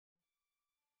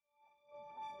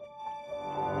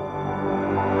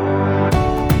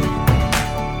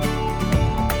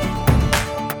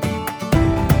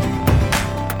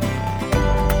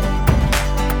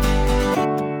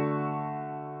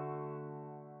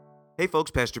Hey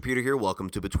folks, Pastor Peter here. Welcome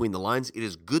to Between the Lines. It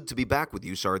is good to be back with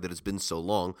you. Sorry that it's been so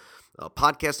long.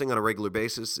 Podcasting on a regular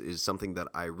basis is something that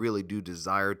I really do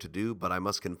desire to do, but I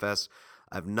must confess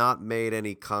I've not made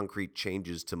any concrete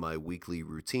changes to my weekly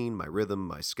routine, my rhythm,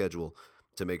 my schedule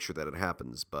to make sure that it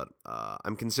happens. But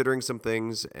I'm considering some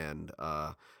things and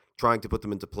trying to put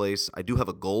them into place. I do have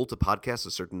a goal to podcast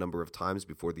a certain number of times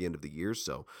before the end of the year,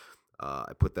 so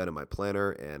I put that in my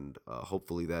planner, and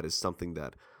hopefully that is something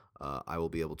that I will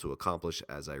be able to accomplish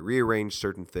as I rearrange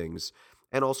certain things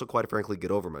and also, quite frankly, get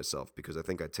over myself because I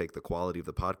think I take the quality of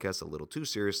the podcast a little too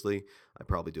seriously. I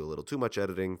probably do a little too much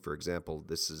editing. For example,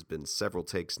 this has been several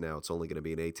takes now. It's only going to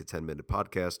be an 8 to 10 minute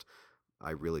podcast. I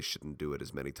really shouldn't do it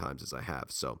as many times as I have.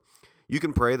 So you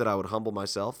can pray that I would humble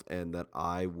myself and that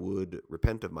I would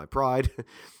repent of my pride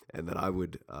and that I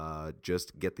would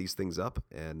just get these things up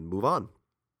and move on.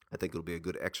 I think it'll be a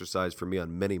good exercise for me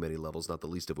on many, many levels, not the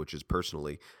least of which is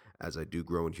personally, as I do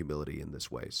grow in humility in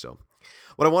this way. So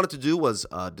what I wanted to do was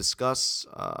discuss,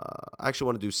 I actually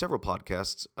want to do several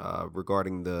podcasts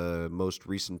regarding the most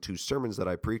recent two sermons that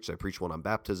I preached. I preached one on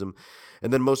baptism,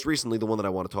 and then most recently, the one that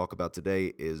I want to talk about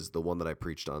today is the one that I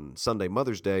preached on Sunday,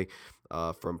 Mother's Day,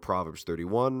 from Proverbs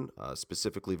 31,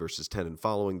 specifically verses 10 and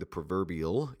following, the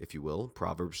proverbial, if you will,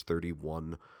 Proverbs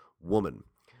 31 woman.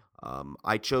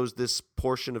 I chose this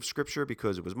portion of Scripture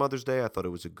because it was Mother's Day. I thought it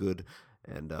was a good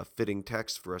and fitting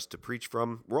text for us to preach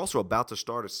from. We're also about to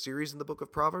start a series in the book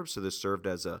of Proverbs, so this served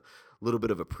as a little bit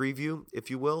of a preview,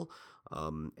 if you will.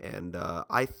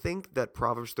 I think that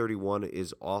Proverbs 31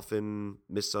 is often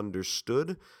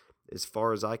misunderstood as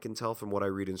far as I can tell from what I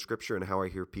read in Scripture and how I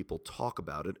hear people talk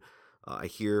about it. I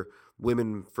hear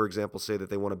women, for example, say that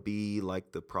they want to be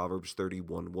like the Proverbs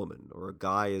 31 woman, or a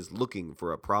guy is looking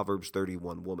for a Proverbs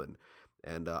 31 woman.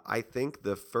 And I think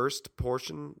the first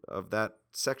portion of that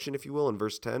section, if you will, in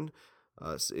verse 10,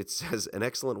 it says, an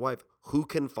excellent wife, who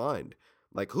can find?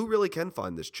 Like, who really can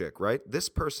find this chick, right? This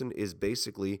person is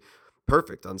basically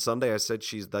perfect. On Sunday, I said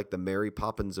she's like the Mary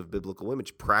Poppins of biblical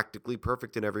image, practically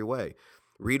perfect in every way.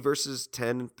 Read verses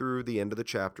 10 through the end of the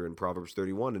chapter in Proverbs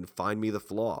 31 and find me the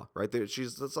flaw, right there.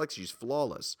 It's like she's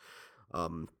flawless.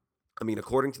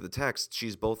 According to the text,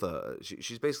 she's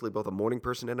basically both a morning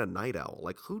person and a night owl.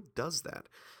 Like, who does that?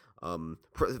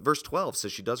 Verse 12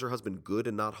 says she does her husband good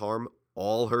and not harm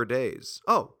all her days.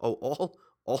 All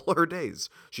her days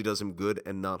she does him good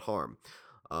and not harm.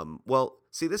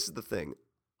 See, this is the thing.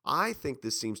 I think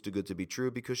this seems too good to be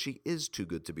true because she is too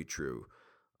good to be true.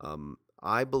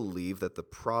 I believe that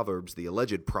the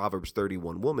alleged Proverbs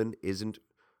 31 woman isn't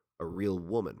a real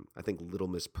woman. I think Little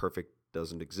Miss Perfect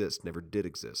doesn't exist, never did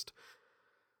exist.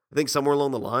 I think somewhere along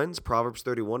the lines, Proverbs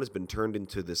 31 has been turned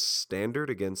into this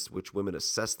standard against which women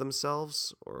assess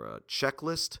themselves, or a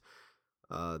checklist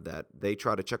that they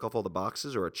try to check off all the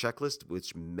boxes, or a checklist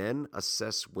which men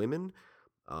assess women.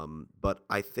 But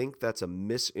I think that's a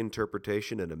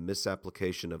misinterpretation and a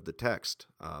misapplication of the text.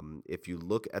 If you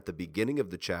look at the beginning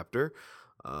of the chapter,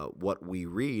 what we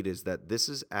read is that this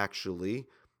is actually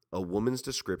a woman's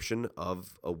description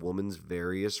of a woman's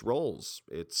various roles.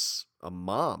 It's a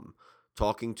mom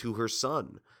talking to her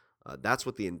son. That's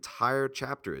what the entire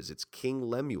chapter is. It's King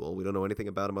Lemuel. We don't know anything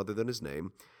about him other than his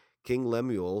name. King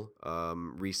Lemuel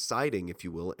reciting, if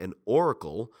you will, an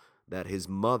oracle that his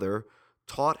mother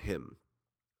taught him.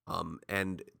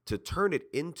 And to turn it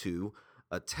into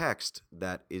a text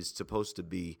that is supposed to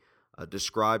be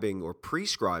describing or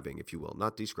prescribing, if you will,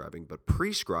 not describing, but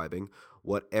prescribing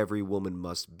what every woman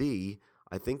must be,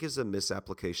 I think is a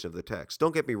misapplication of the text.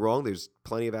 Don't get me wrong, there's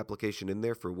plenty of application in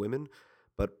there for women,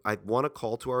 but I want to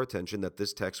call to our attention that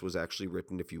this text was actually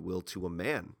written, if you will, to a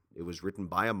man. It was written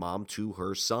by a mom to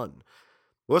her son.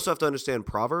 We also have to understand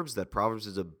that Proverbs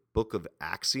is a book of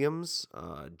axioms,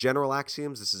 general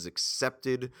axioms. This is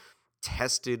accepted,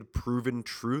 tested, proven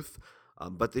truth,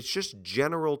 but it's just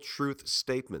general truth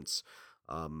statements.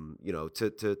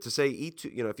 To say if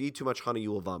you eat too much honey,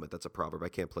 you will vomit. That's a proverb. I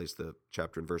can't place the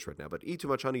chapter and verse right now, but eat too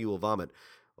much honey, you will vomit.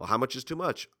 Well, how much is too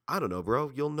much? I don't know,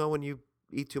 bro. You'll know when you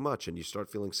eat too much and you start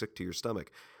feeling sick to your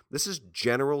stomach. This is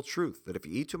general truth that if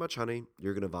you eat too much honey,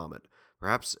 you're going to vomit.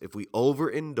 Perhaps if we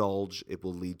overindulge, it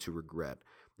will lead to regret.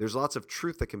 There's lots of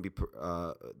truth that can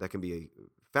be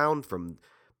found from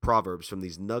Proverbs, from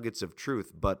these nuggets of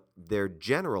truth, but they're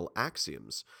general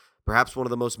axioms. Perhaps one of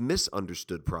the most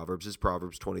misunderstood Proverbs is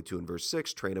Proverbs 22 and verse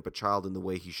 6, train up a child in the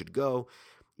way he should go.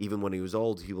 Even when he was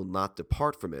old, he will not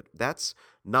depart from it. That's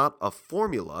not a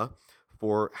formula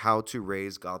for how to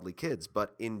raise godly kids.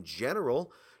 But in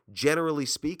generally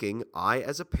speaking, I,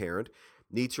 as a parent,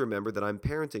 need to remember that I'm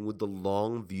parenting with the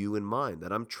long view in mind,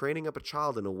 that I'm training up a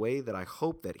child in a way that I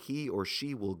hope that he or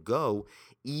she will go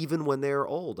even when they are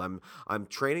old. I'm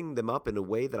training them up in a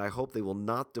way that I hope they will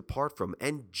not depart from.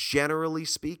 And generally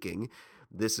speaking,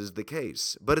 this is the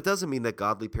case. But it doesn't mean that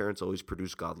godly parents always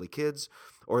produce godly kids,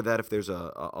 or that if there's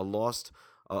a lost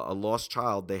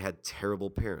child, they had terrible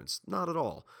parents. Not at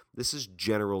all. This is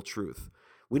general truth.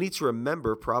 We need to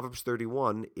remember Proverbs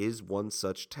 31 is one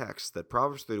such text, that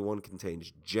Proverbs 31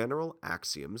 contains general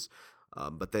axioms,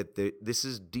 but that this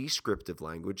is descriptive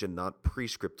language and not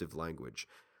prescriptive language.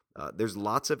 There's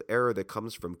lots of error that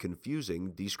comes from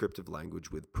confusing descriptive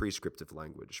language with prescriptive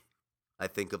language. I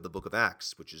think of the book of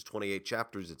Acts, which is 28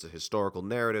 chapters. It's a historical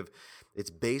narrative. It's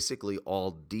basically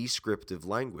all descriptive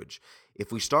language.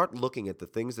 If we start looking at the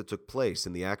things that took place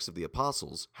in the Acts of the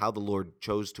Apostles, how the Lord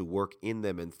chose to work in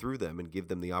them and through them and give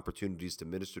them the opportunities to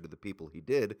minister to the people he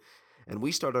did, and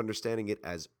we start understanding it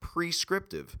as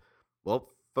prescriptive,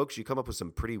 well, folks, you come up with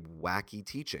some pretty wacky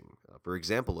teaching. For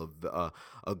example,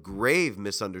 a grave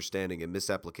misunderstanding and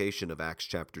misapplication of Acts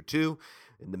chapter 2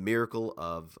 and the miracle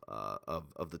of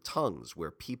the tongues,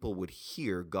 where people would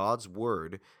hear God's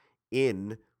word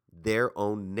in their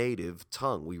own native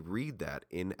tongue. We read that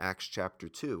in Acts chapter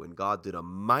 2, and God did a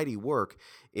mighty work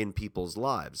in people's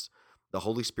lives. The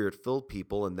Holy Spirit filled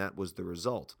people, and that was the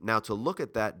result. Now, to look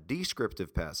at that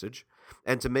descriptive passage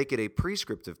and to make it a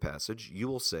prescriptive passage, you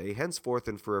will say, henceforth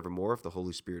and forevermore, if the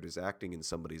Holy Spirit is acting in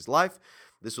somebody's life,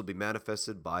 this will be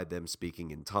manifested by them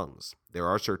speaking in tongues. There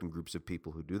are certain groups of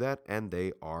people who do that, and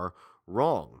they are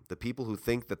wrong. The people who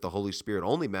think that the Holy Spirit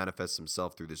only manifests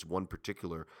himself through this one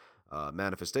particular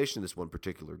manifestation, this one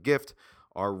particular gift,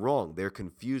 are wrong. They're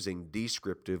confusing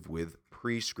descriptive with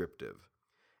prescriptive.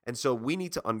 And so we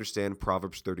need to understand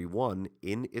Proverbs 31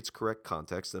 in its correct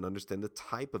context and understand the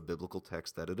type of biblical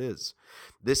text that it is.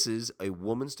 This is a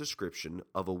woman's description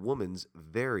of a woman's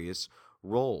various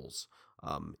roles.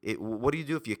 What do you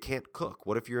do if you can't cook?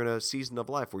 What if you're in a season of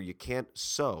life where you can't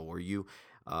sew, or you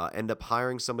end up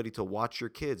hiring somebody to watch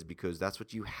your kids because that's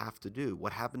what you have to do?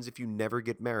 What happens if you never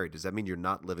get married? Does that mean you're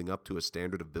not living up to a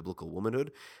standard of biblical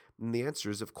womanhood? And the answer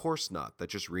is, of course not.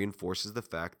 That just reinforces the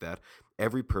fact that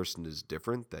every person is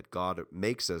different, that God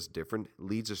makes us different,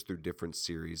 leads us through different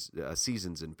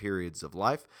seasons and periods of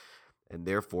life. And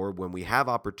therefore, when we have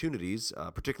opportunities,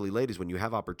 particularly ladies, when you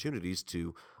have opportunities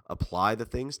to apply the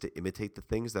things, to imitate the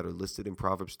things that are listed in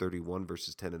Proverbs 31,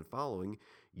 verses 10 and following,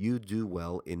 you do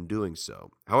well in doing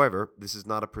so. However, this is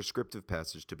not a prescriptive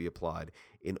passage to be applied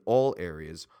in all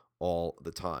areas all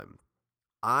the time.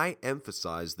 I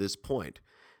emphasize this point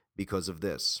because of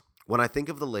this. When I think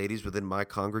of the ladies within my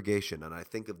congregation, and I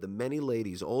think of the many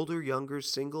ladies, older, younger,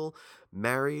 single,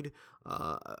 married,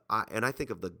 and I think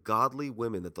of the godly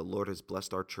women that the Lord has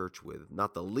blessed our church with,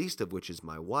 not the least of which is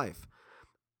my wife,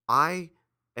 I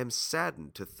am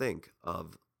saddened to think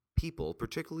of people,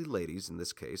 particularly ladies in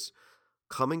this case,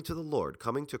 coming to the Lord,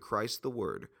 coming to Christ the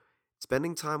Word,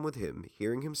 spending time with Him,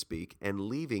 hearing Him speak, and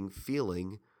leaving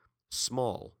feeling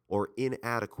small or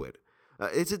inadequate.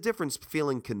 It's a difference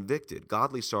feeling convicted.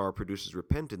 Godly sorrow produces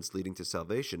repentance leading to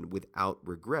salvation without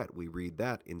regret. We read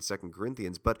that in 2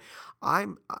 Corinthians. But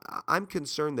I'm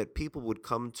concerned that people would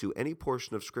come to any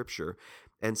portion of Scripture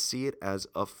and see it as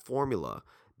a formula,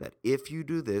 that if you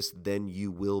do this, then you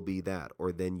will be that,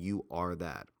 or then you are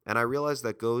that. And I realize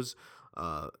that goes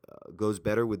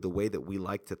better with the way that we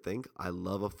like to think. I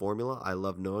love a formula. I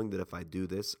love knowing that if I do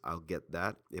this, I'll get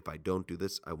that. If I don't do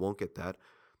this, I won't get that.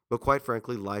 But quite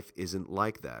frankly, life isn't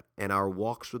like that. And our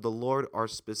walks with the Lord are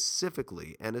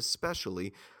specifically and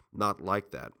especially not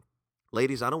like that.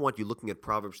 Ladies, I don't want you looking at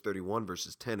Proverbs 31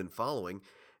 verses 10 and following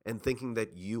and thinking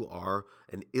that you are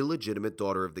an illegitimate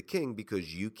daughter of the king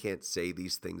because you can't say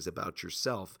these things about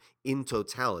yourself in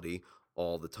totality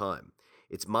all the time.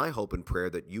 It's my hope and prayer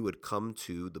that you would come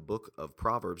to the book of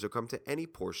Proverbs or come to any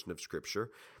portion of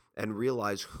Scripture and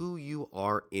realize who you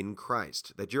are in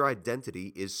Christ, that your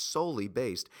identity is solely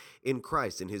based in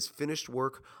Christ, in His finished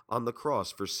work on the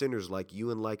cross for sinners like you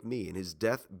and like me, in His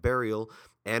death, burial,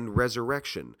 and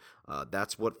resurrection.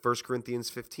 That's what 1 Corinthians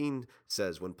 15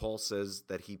 says when Paul says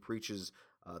that he preaches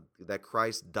that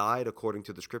Christ died according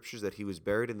to the Scriptures, that He was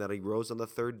buried, and that He rose on the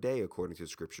third day according to the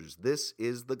Scriptures. This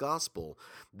is the gospel.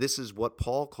 This is what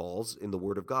Paul calls in the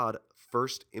Word of God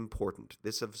first important.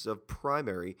 This is of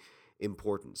primary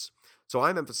importance. So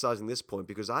I'm emphasizing this point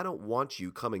because I don't want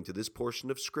you coming to this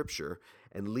portion of Scripture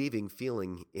and leaving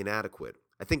feeling inadequate.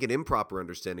 I think an improper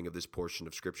understanding of this portion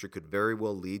of Scripture could very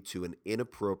well lead to an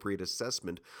inappropriate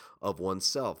assessment of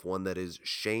oneself, one that is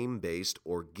shame-based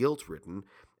or guilt-ridden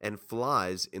and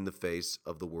flies in the face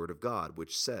of the Word of God,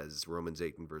 which says, Romans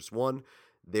 8 and verse 1,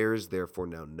 There is therefore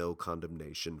now no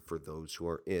condemnation for those who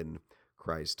are in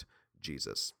Christ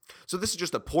Jesus. So this is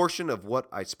just a portion of what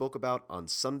I spoke about on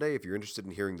Sunday. If you're interested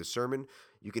in hearing the sermon,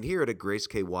 you can hear it at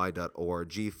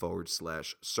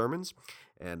graceky.org/sermons.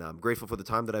 And I'm grateful for the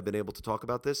time that I've been able to talk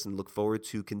about this and look forward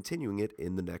to continuing it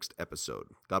in the next episode.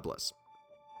 God bless.